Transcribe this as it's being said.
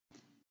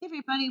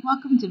everybody,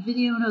 welcome to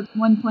video note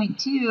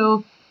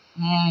 1.2,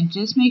 and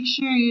just make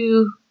sure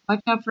you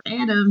watch out for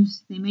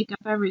atoms. They make up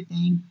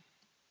everything.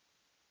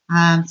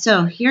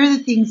 So here are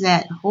the things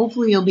that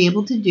hopefully you'll be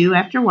able to do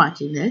after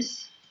watching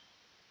this.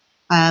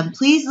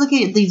 Please look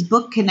at these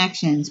book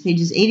connections,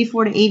 pages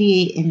 84 to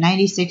 88 and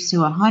 96 to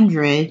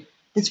 100.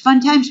 It's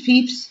fun times,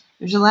 peeps.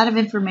 There's a lot of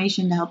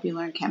information to help you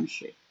learn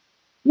chemistry.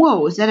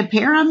 Whoa, is that a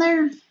pair on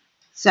there?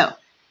 So,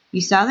 you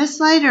saw this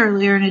slide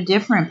earlier in a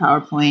different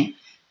PowerPoint,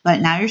 but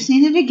now you're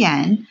seeing it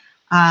again.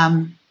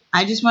 I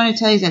just want to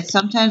tell you that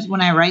sometimes when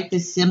I write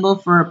this symbol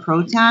for a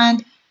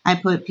proton, I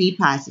put P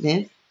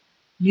positive.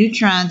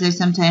 Neutrons, I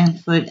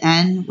sometimes put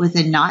N with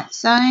a naught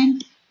sign,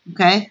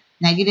 okay?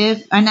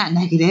 Negative, or not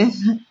negative,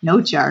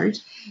 no charge.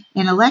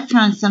 And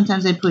electrons,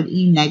 sometimes I put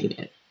E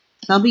negative.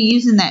 So I'll be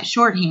using that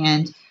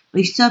shorthand, but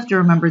you still have to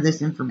remember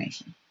this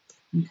information,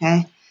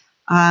 okay?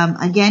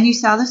 Again, you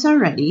saw this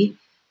already,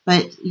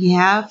 but you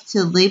have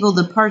to label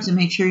the parts and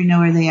make sure you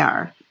know where they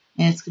are.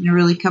 And it's going to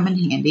really come in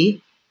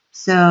handy.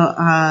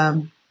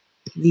 So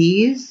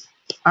these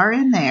are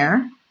in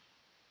there,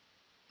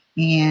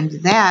 and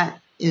that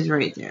is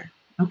right there,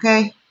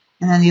 okay?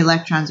 And then the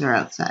electrons are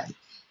outside.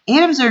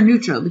 Atoms are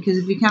neutral because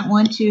if you count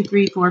 1, 2,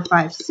 3, 4,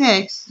 5,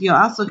 6, you'll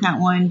also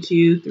count 1,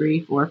 2,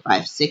 3, 4,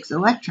 5, 6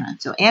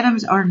 electrons. So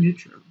atoms are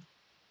neutral.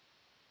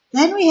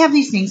 Then we have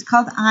these things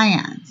called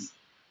ions.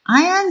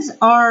 Ions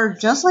are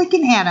just like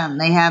an atom.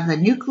 They have a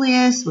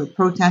nucleus with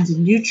protons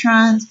and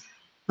neutrons,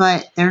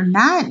 but they're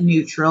not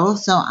neutral,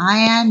 so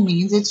ion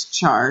means it's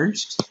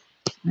charged,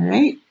 all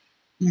right?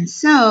 And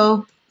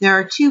so there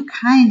are two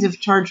kinds of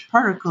charged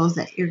particles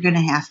that you're going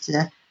to have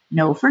to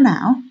know for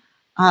now.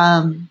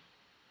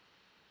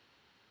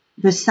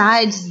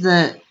 Besides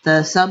the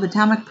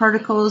subatomic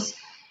particles,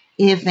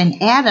 if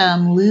an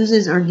atom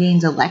loses or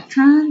gains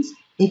electrons,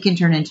 it can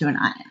turn into an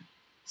ion.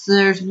 So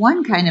there's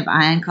one kind of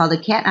ion called a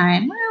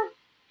cation,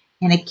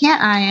 and a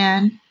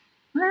cation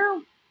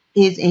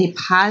is a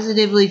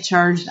positively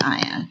charged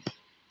ion.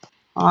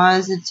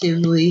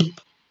 Positively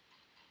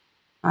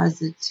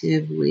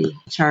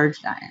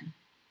charged ion.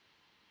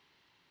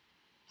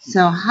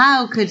 So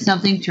how could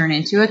something turn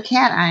into a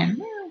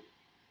cation?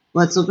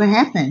 Let's look what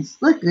happens.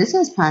 Look, this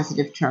has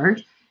positive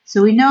charge.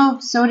 So we know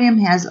sodium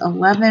has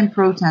 11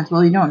 protons.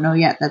 Well, we don't know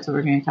yet. That's what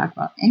we're going to talk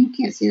about. And you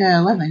can't see that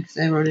 11 because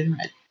I wrote it in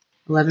red.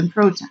 11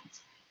 protons.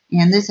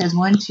 And this has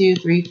 1, 2,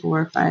 3,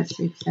 4, 5,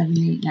 6, 7,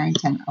 8, 9,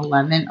 10,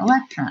 11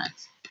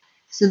 electrons.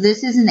 So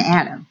this is an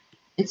atom.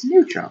 It's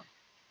neutral.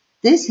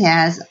 This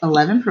has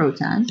 11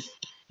 protons.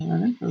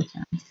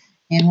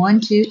 And 1,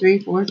 2, 3,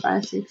 4,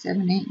 5, 6,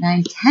 7, 8,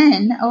 9,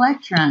 10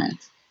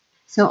 electrons.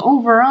 So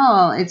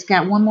overall, it's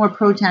got one more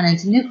proton in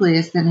its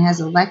nucleus than it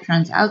has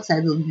electrons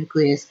outside the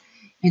nucleus.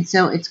 And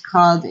so it's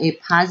called a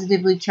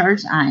positively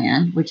charged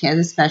ion, which has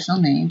a special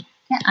name,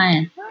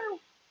 cation.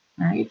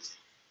 All right.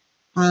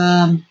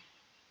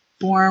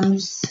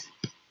 Forms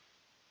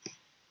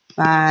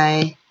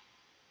by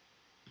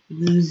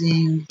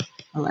losing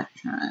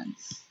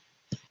electrons.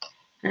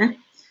 Okay.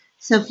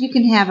 So if you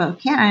can have a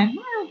cation,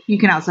 you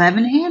can also have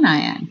an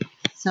anion.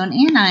 So an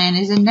anion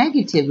is a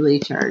negatively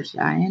charged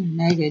ion.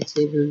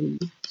 Negatively,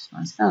 just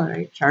want to spell it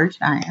right,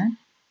 charged ion.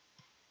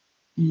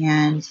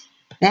 And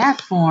that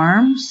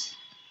forms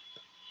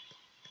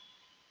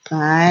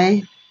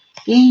by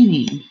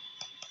gaining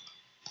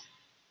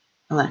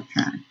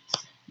electrons.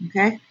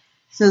 Okay?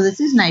 So this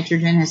is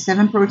nitrogen, has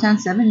 7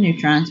 protons, 7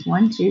 neutrons,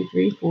 1, 2,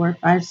 3, 4,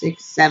 5,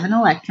 6, 7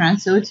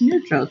 electrons. So it's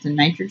neutral. It's a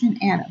nitrogen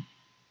atom.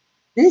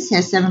 This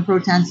has 7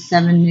 protons,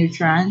 7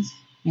 neutrons,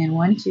 and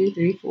 1, 2,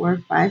 3, 4,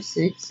 5,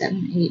 6,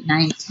 7, 8,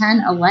 9,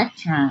 10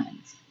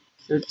 electrons.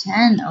 So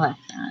 10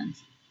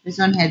 electrons. This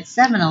one had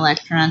 7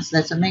 electrons, so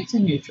that's what makes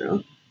it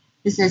neutral.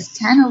 This has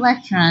 10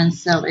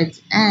 electrons, so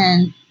it's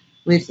N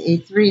with a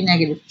 3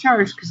 negative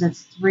charge because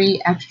that's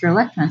 3 extra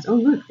electrons. Oh,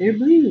 look, they're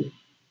blue.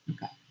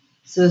 Okay.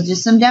 So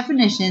just some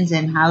definitions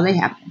and how they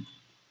happen.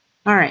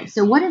 All right,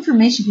 so what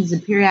information does the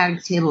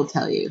periodic table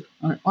tell you?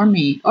 Or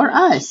me, or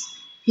us?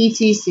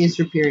 PT stands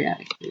for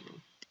periodic table.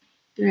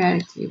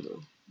 Periodic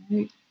table,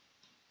 right?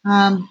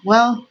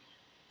 Well,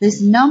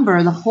 this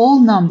number, the whole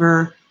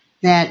number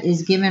that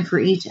is given for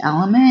each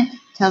element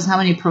tells how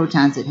many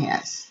protons it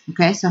has.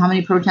 Okay, so how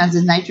many protons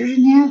does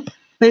nitrogen have?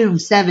 Boom,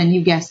 7,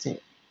 you guessed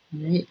it.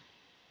 Right?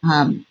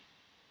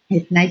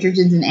 If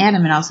nitrogen's an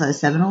atom, it also has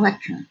 7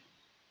 electrons.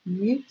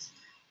 Right?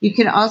 You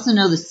can also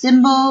know the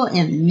symbol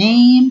and the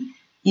name,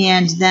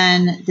 and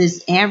then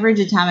this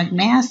average atomic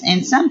mass,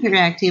 and some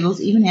periodic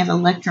tables even have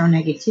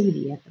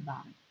electronegativity at the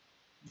bottom.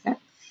 Okay?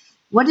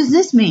 What does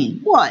this mean?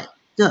 What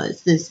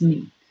does this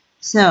mean?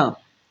 So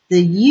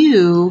the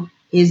U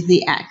is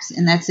the X,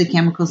 and that's the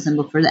chemical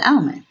symbol for the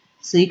element.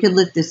 So you could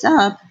look this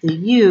up. The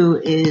U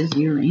is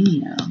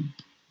uranium.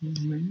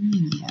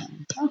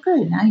 Uranium. Oh,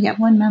 good. Now you have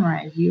one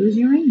memorized. U is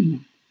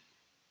uranium.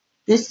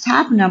 This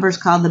top number is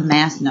called the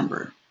mass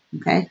number.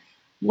 Okay?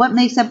 What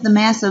makes up the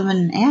mass of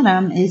an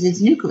atom is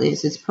its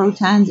nucleus, its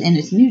protons, and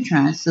its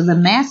neutrons. So the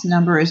mass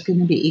number is going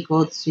to be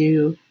equal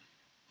to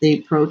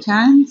the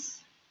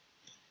protons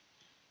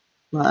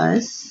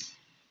plus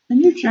The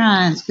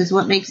neutrons, because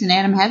what makes an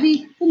atom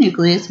heavy? The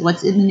nucleus.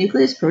 What's in the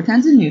nucleus?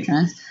 Protons and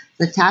neutrons.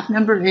 The top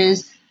number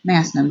is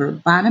mass number.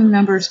 Bottom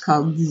number is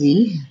called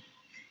Z,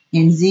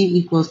 and Z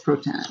equals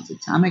protons,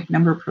 atomic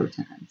number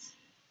protons.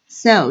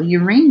 So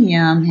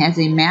uranium has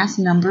a mass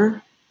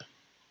number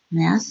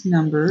of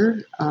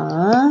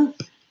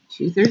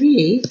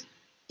 238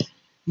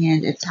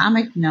 and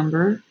atomic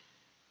number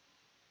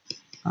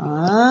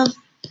of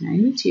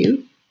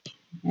 92.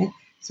 Okay?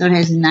 So it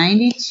has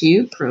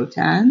 92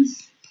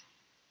 protons,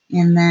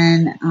 and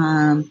then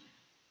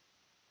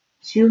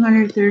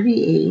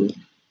 238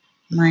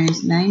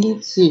 minus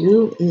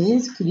 92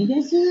 is, can you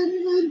guys do that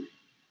again?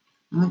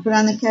 I'm going to put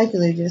on the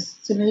calculator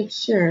just to make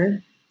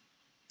sure.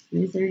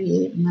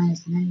 238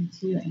 minus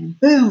 92, and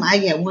boom, I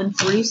get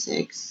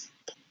 146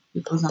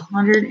 equals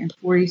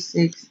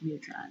 146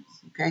 neutrons.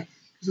 Okay,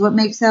 because what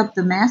makes up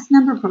the mass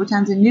number,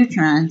 protons and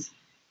neutrons?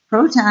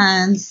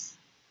 Protons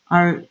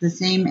are the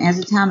same as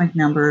atomic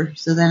number,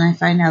 so then I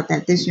find out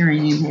that this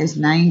uranium has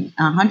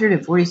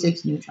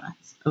 146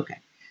 neutrons. Okay,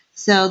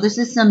 so this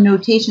is some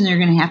notation they're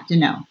going to have to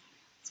know.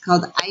 It's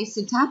called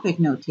isotopic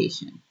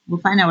notation. We'll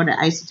find out what an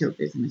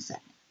isotope is in a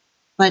second.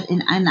 But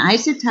in an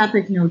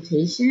isotopic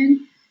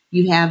notation,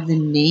 you have the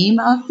name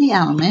of the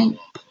element.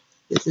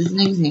 This is an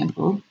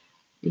example.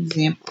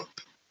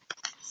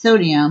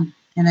 Sodium,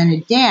 and then a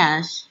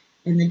dash,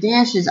 and the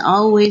dash is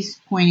always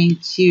pointing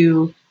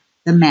to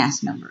the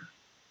mass number.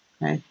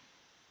 Okay,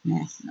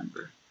 mass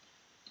number.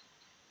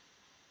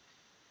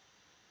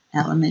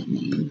 Element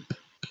name.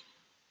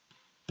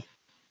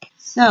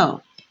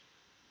 So,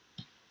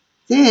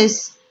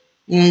 this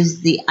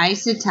is the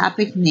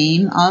isotopic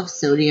name of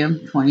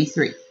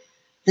sodium-23.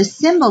 The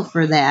symbol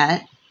for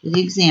that, the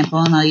example,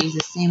 and I'll use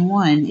the same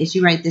one, is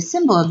you write the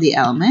symbol of the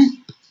element.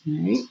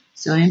 Right?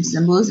 Sodium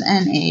symbol is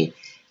Na,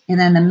 and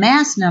then the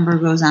mass number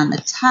goes on the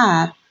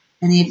top,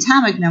 and the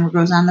atomic number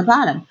goes on the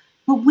bottom.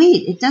 But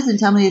wait, it doesn't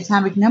tell me the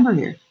atomic number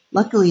here.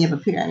 Luckily, you have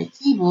a periodic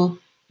table.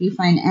 You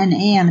find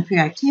Na on the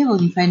periodic table,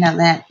 and you find out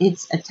that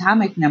its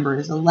atomic number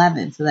is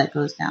 11, so that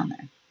goes down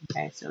there.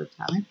 Okay, so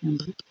atomic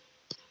number,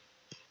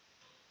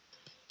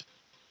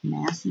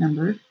 mass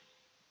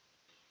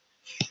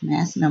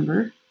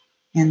number,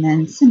 and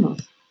then symbol.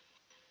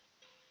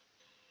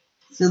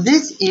 So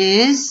this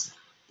is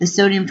the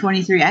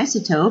sodium-23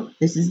 isotope.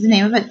 This is the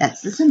name of it.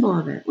 That's the symbol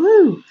of it.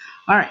 Woo!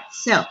 All right,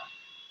 so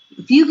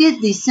if you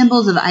get these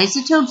symbols of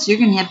isotopes, you're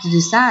going to have to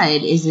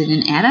decide, is it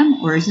an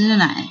atom or is it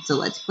an ion? So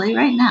let's play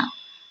right now.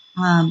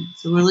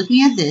 So we're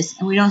looking at this,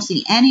 and we don't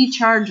see any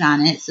charge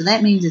on it, so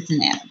that means it's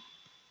an atom.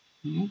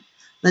 Okay.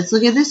 Let's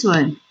look at this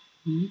one.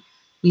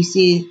 You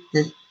see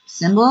the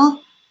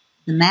symbol,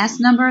 the mass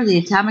number, the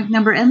atomic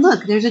number, and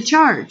look, there's a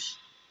charge.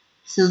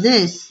 So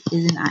this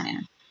is an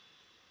ion.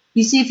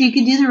 You see if you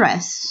can do the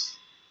rest,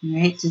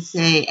 right, to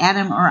say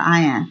atom or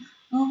ion.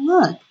 Oh,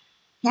 look,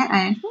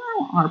 cation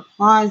are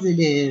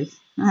positive.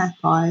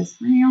 Pause.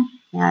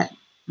 Cat,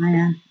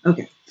 ion.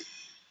 Okay.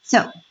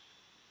 So,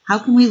 how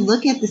can we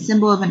look at the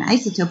symbol of an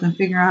isotope and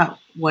figure out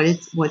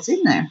what's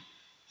in there?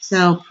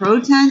 So,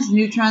 protons,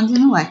 neutrons,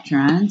 and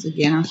electrons.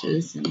 Again, I'll show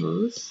the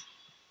symbols.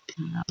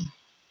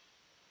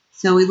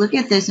 So, we look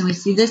at this and we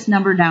see this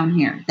number down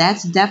here.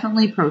 That's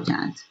definitely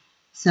protons.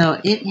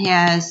 So, it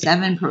has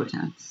 7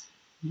 protons.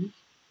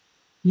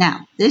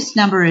 Now, this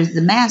number is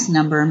the mass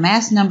number.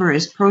 Mass number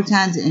is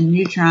protons and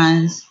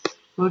neutrons.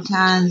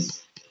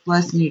 Protons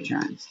plus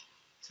neutrons.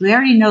 So we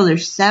already know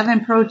there's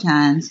 7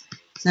 protons,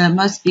 so it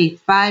must be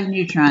 5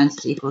 neutrons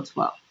to equal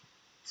 12.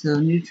 So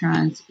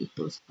neutrons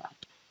equals 5.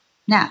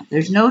 Now,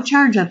 there's no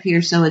charge up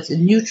here, so it's a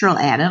neutral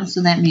atom,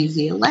 so that means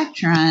the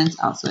electrons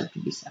also have to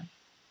be 7.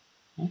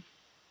 Okay.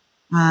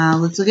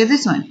 Let's look at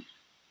this one.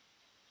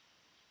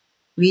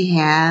 We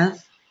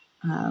have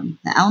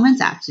the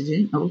element's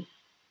oxygen.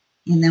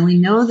 And then we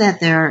know that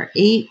there are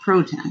 8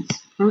 protons.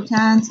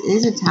 Protons,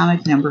 is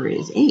atomic number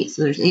is 8.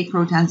 So there's 8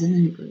 protons in the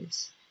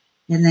nucleus.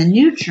 And then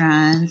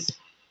neutrons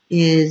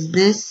is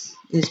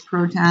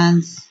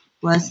protons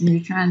plus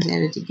neutrons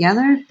added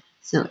together.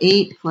 So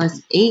 8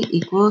 plus 8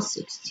 equals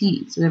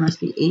 16. So there must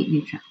be 8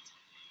 neutrons.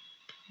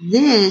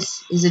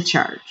 This is a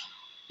charge.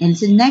 And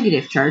it's a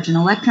negative charge, and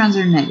electrons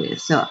are negative.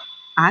 So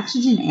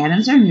oxygen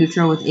atoms are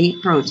neutral with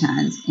 8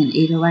 protons and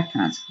 8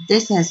 electrons.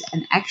 This has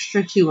an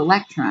extra 2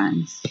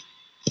 electrons.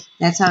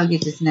 That's how it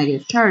gets its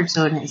negative charge,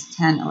 so it has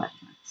 10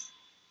 electrons.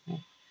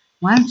 Okay.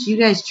 Why don't you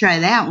guys try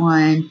that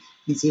one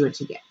and see what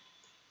you get.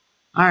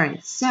 All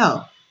right,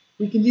 so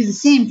we can do the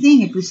same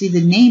thing if we see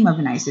the name of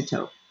an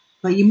isotope,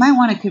 but you might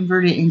want to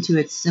convert it into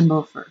its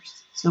symbol first.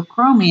 So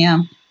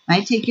chromium,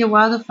 might take you a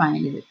while to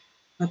find it,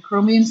 but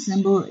chromium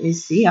symbol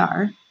is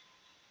Cr,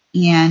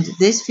 and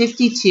this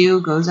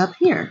 52 goes up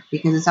here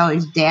because it's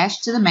always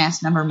dashed to the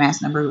mass number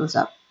goes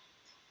up.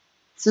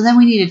 So then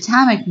we need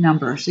atomic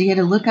number. So you had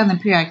to look on the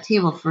periodic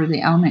table for the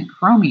element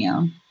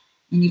chromium,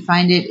 and you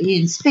find it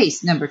in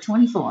space, number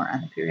 24 on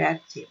the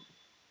periodic table.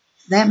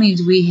 So that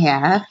means we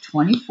have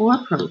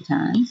 24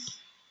 protons,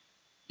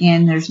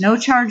 and there's no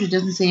charge. It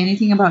doesn't say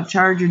anything about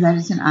charge or that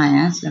it's an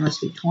ion, so there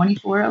must be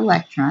 24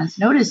 electrons.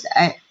 Notice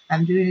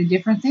I'm doing a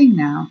different thing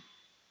now.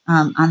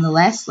 On the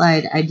last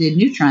slide, I did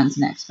neutrons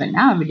next, but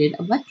now I did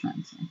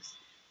electrons next.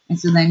 And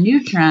so then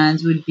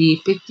neutrons would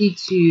be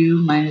 52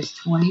 minus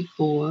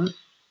 24,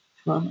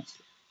 12 minus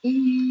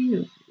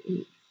 8,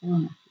 8,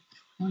 4,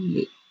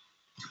 28,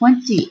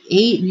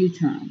 28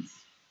 neutrons.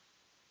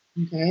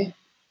 Okay,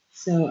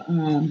 so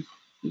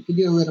you can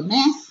do a little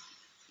math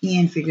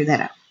and figure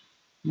that out,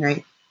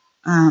 right?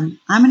 I'm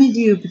going to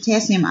do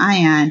potassium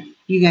ion.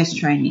 You guys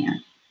try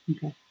neon.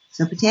 Okay,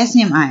 so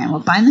potassium ion.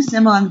 We'll find the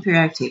symbol on the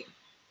periodic table.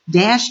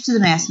 Dash to the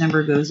mass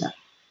number goes up.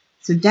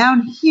 So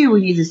down here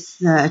we need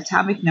this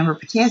atomic number of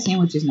potassium,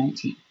 which is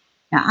 19.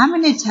 Now I'm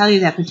going to tell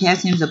you that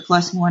potassium is a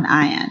 +1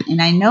 ion,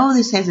 and I know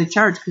this has a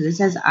charge because it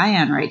says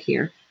ion right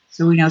here,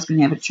 so we know it's going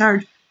to have a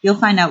charge. You'll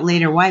find out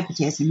later why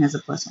potassium has a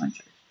 +1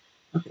 charge.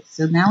 Okay,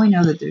 so now we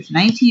know that there's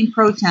 19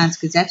 protons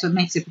because that's what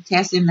makes it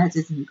potassium. That's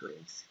its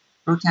nucleus.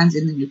 Protons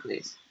in the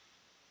nucleus.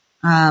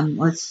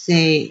 Let's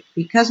say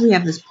because we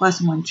have this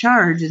 +1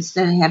 charge,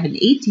 instead of having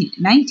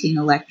 19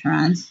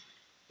 electrons,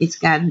 it's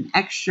got an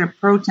extra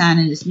proton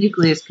in its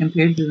nucleus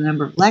compared to the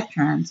number of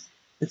electrons.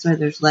 That's why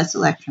there's less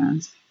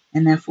electrons.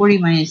 And then 40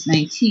 minus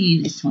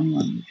 19 is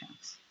 21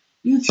 neutrons.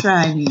 You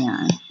try,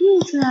 Neon.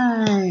 You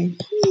try.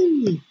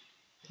 Whee.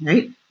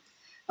 Right?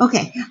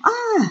 Okay.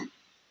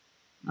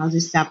 I'll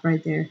just stop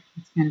right there.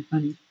 It's kind of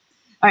funny.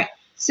 All right.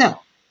 So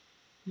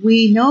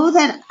we know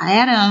that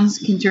atoms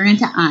can turn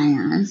into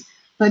ions,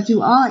 but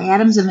do all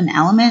atoms of an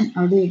element,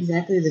 are they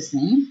exactly the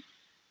same?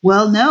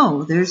 Well,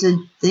 no. There's a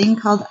thing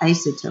called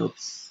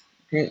isotopes.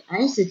 Okay,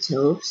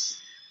 isotopes.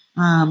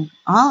 All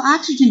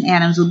oxygen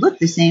atoms would look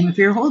the same. If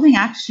you're holding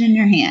oxygen in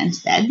your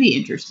hands, that'd be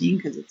interesting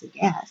because it's a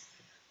gas.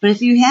 But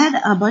if you had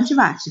a bunch of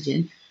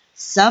oxygen,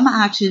 some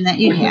oxygen that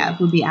you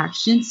have would be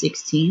oxygen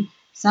 16,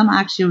 some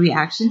oxygen would be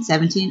oxygen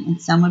 17, and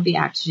some would be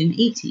oxygen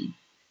 18.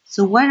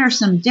 So what are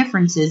some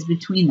differences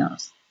between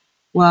those?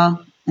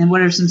 Well, and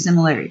what are some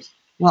similarities?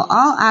 Well,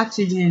 all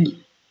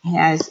oxygen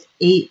has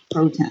 8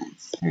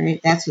 protons. All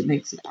right, that's what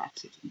makes it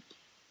oxygen.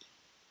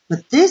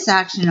 But this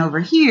oxygen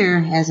over here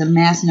has a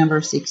mass number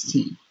of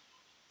 16.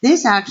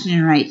 This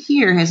oxygen right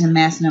here has a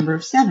mass number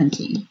of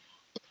 17.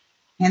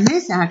 And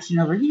this oxygen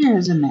over here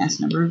has a mass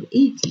number of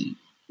 18.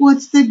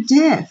 What's the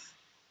diff?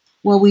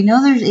 Well, we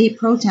know there's 8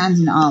 protons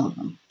in all of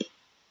them.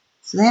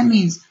 So that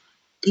means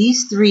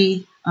these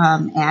 3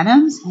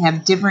 atoms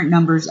have different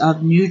numbers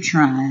of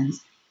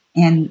neutrons.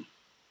 And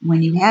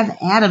when you have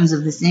atoms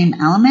of the same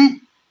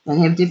element that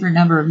have different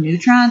number of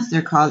neutrons,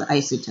 they're called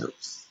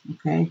isotopes.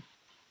 Okay?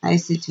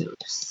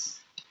 Isotopes.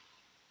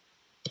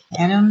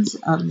 Atoms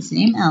of the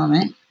same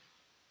element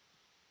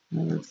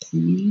with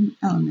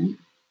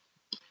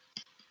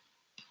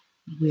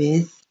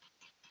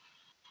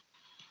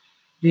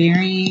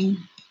varying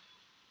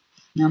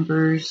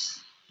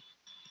numbers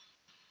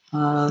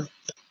of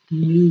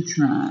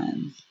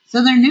neutrons.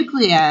 So their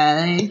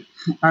nuclei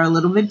are a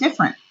little bit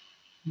different.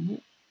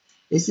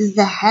 This is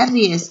the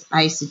heaviest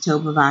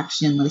isotope of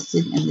oxygen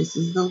listed, and this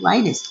is the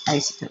lightest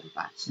isotope of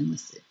oxygen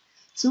listed.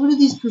 So what do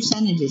these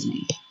percentages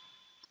mean?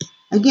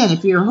 Again,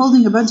 if you're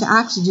holding a bunch of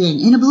oxygen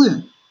in a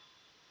balloon,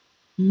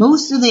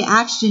 most of the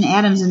oxygen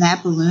atoms in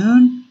that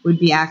balloon would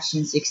be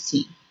oxygen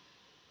 16.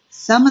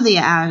 Some of the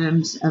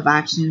atoms of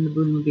oxygen in the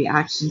balloon would be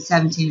oxygen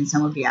 17, and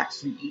some would be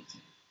oxygen 18.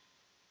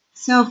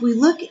 So if we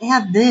look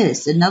at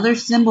this, another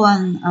symbol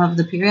of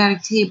the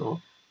periodic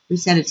table, we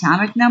said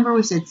atomic number,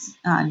 we said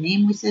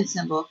name, we said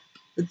symbol,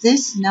 but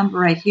this number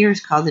right here is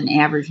called an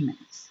average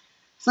mass.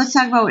 So let's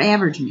talk about what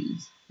average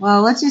means.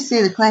 Well, let's just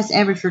say the class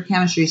average for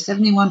chemistry is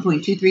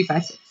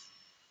 71.2356.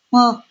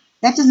 Well,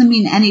 that doesn't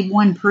mean any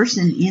one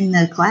person in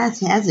the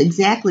class has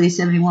exactly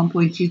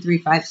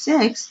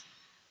 71.2356.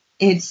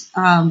 It's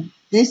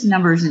this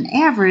number is an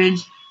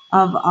average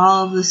of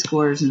all of the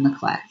scores in the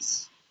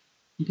class.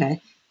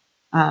 Okay,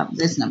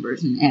 this number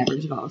is an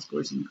average of all the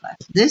scores in the class.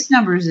 This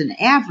number is an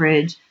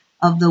average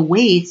of the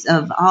weights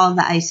of all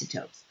the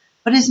isotopes,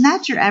 but it's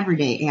not your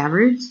everyday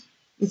average.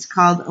 It's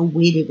called a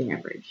weighted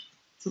average.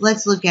 So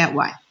let's look at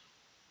why.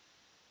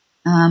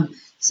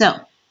 So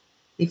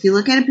if you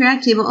look at a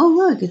periodic table, oh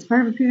look, it's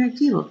part of a periodic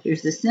table.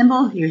 Here's the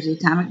symbol, here's the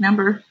atomic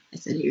number. I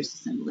said here's the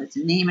symbol. That's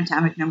a name,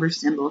 atomic number,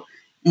 symbol.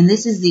 And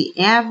this is the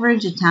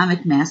average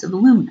atomic mass of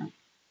aluminum.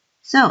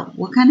 So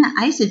what kind of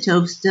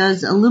isotopes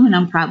does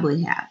aluminum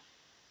probably have?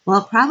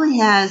 Well, it probably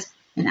has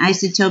an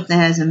isotope that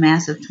has a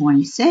mass of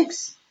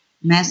 26,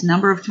 mass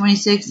number of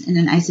 26, and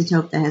an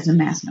isotope that has a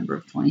mass number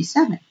of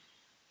 27.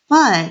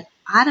 But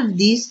out of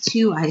these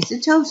 2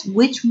 isotopes,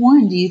 which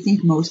one do you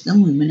think most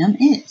aluminum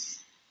is?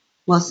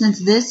 Well, since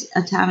this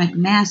atomic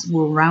mass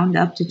will round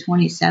up to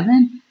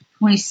 27,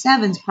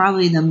 27 is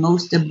probably the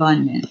most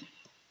abundant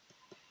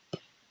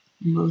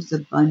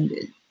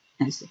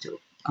isotope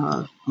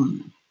of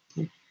aluminum.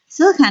 Okay.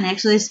 Silicon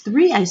actually has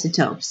 3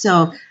 isotopes.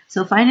 So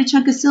find a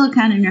chunk of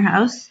silicon in your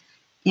house,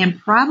 and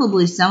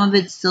probably some of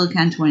it's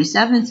silicon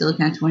 27,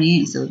 silicon 28,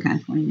 and silicon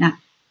 29.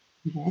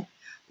 Okay.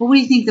 But what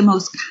do you think the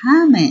most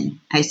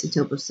common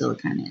isotope of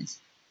silicon is?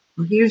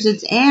 Well, here's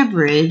its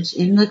average,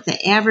 and look,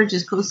 the average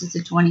is closest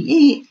to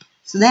 28,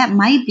 so that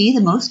might be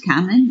the most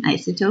common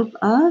isotope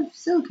of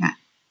silicon.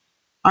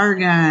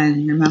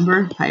 Argon.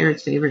 Remember,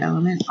 pirate's favorite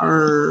element,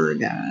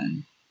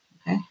 argon.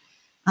 Okay.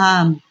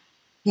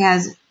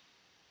 Has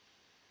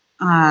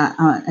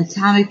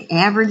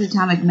average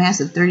atomic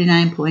mass of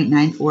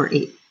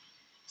 39.948.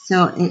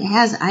 So it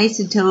has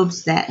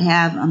isotopes that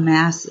have a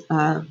mass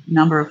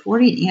number of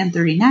 40 and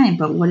 39,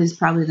 but what is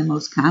probably the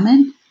most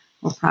common?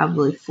 Well,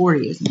 probably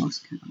 40 is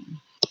most common.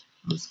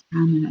 Most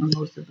common or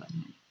most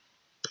abundant.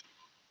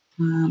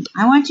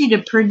 I want you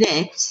to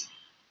predict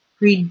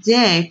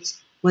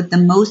what the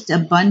most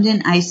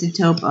abundant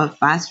isotope of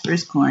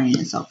phosphorus, chlorine,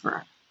 and sulfur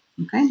are.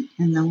 Okay,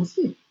 and then we'll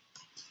see.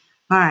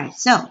 All right,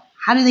 so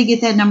how do they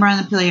get that number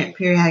on the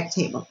periodic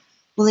table?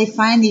 Well, they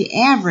find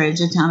the average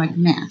atomic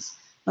mass.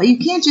 But you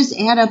can't just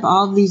add up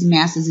all of these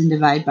masses and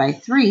divide by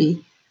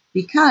 3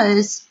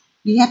 because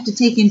you have to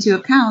take into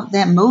account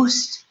that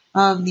most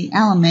of the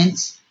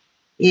element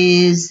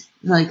is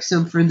like,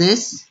 so for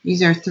this,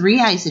 these are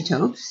 3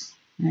 isotopes,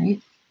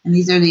 right? And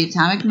these are the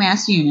atomic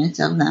mass units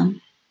of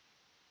them.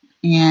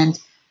 And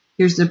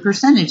here's the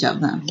percentage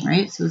of them,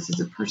 right? So this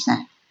is a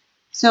percent.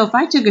 So if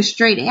I took a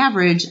straight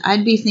average,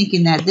 I'd be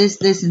thinking that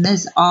this, and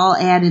this all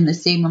add in the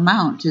same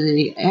amount to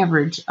the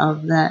average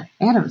of the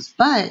atoms.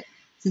 But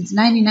since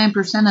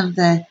 99% of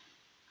the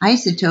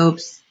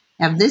isotopes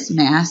have this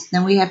mass,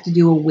 then we have to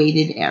do a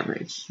weighted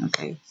average.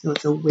 Okay, so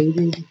it's a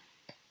weighted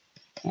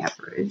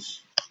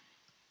average.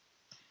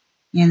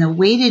 And the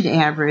weighted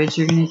average,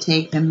 you're going to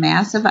take the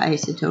mass of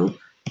isotope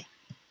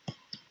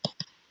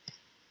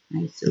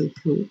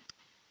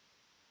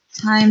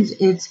times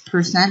its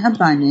percent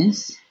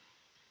abundance,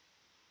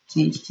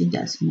 change to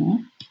decimal.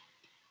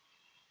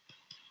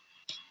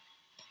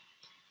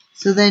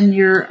 So then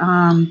you're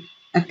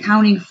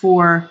accounting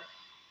for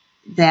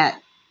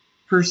that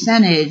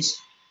percentage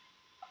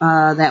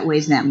that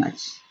weighs that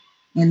much.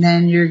 And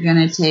then you're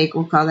going to take,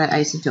 we'll call that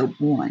isotope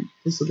 1.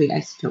 This will be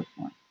isotope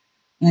 1.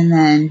 And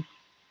then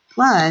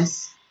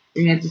plus,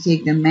 you're going to have to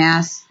take the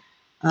mass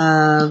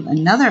of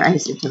another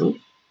isotope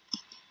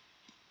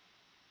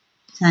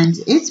times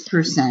its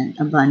percent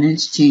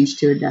abundance, change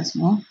to a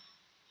decimal,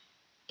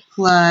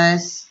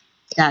 plus ...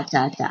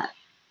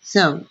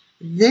 So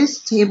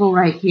this table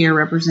right here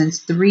represents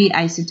 3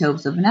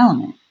 isotopes of an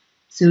element.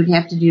 So we'd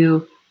have to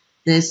do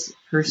this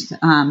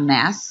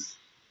mass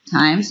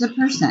times the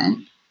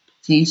percent,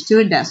 change to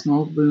a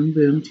decimal, boom,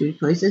 boom, 2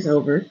 places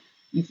over.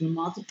 If you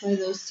multiply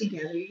those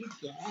together, you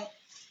get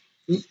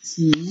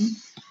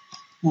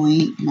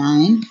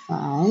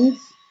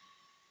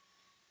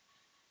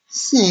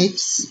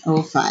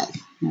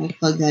 15.95605. I'll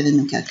plug that in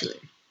the calculator.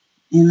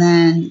 And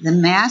then the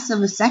mass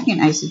of a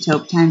second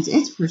isotope times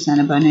its percent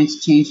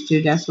abundance, change to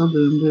a decimal,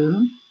 boom,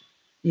 boom,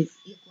 is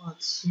equal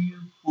to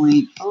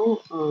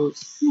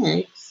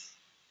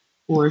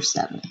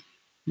 0.00647.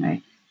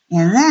 Right?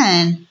 And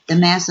then the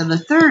mass of a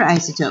third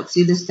isotope,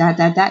 see this ...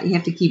 you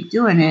have to keep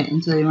doing it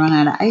until you run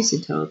out of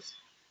isotopes.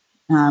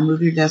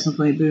 Move your decimal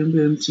point, boom,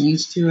 boom,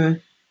 change to a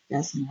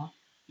decimal,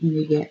 and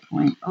you get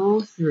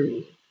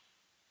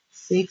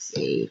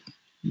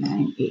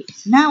 0.036898.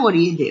 So now what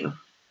do?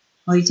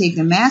 Well, you take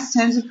the mass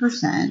times the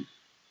percent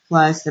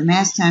plus the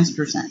mass times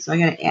percent. So I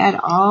got to add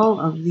all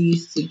of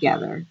these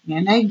together,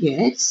 and I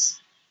get,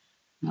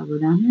 I'll go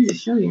down here to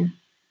show you,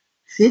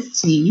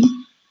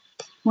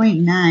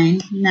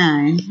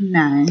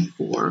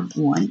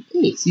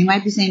 15.99948. So you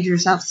might be saying to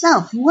yourself,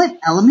 Self, what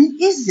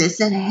element is this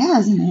that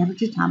has an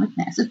average atomic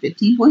mass of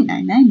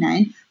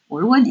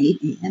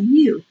 15.999,418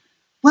 AMU?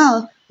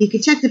 Well, you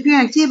can check the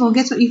periodic table and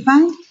guess what you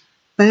find?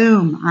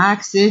 Boom,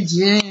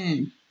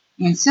 oxygen.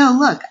 And so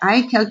look,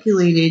 I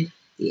calculated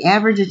the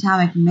average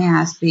atomic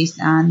mass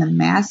based on the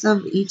mass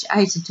of each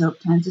isotope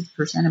times its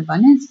percent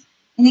abundance,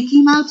 and it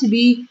came out to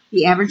be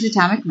the average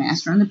atomic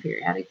mass from the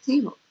periodic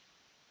table.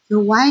 So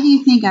why do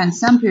you think on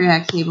some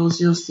periodic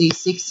tables you'll see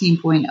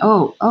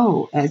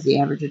 16.00 as the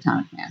average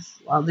atomic mass?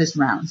 Well, this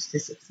rounds to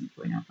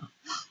 16.00.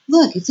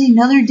 Look, it's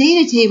another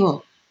data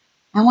table.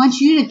 I want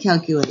you to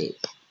calculate.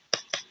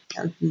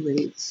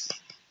 Average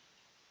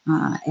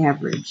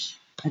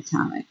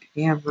atomic.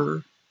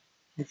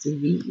 That's a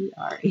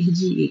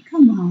V-E-R-A-G-E.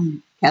 Come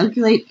on.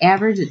 Calculate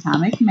average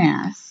atomic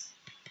mass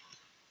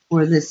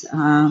for this,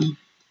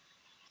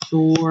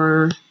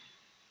 for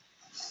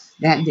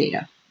that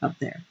data up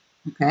there.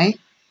 Okay?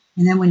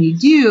 And then when you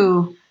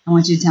do, I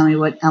want you to tell me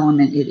what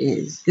element it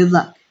is. Good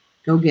luck.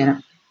 Go get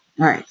them.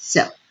 All right.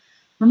 So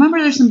remember,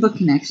 there's some book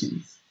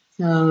connections.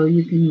 So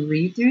you can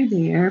read through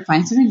there,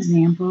 find some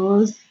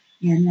examples,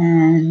 and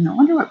then I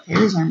wonder what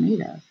pairs are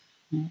made of.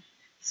 Okay.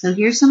 So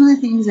here's some of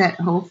the things that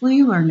hopefully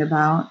you learned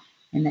about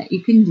and that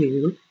you can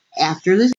do after this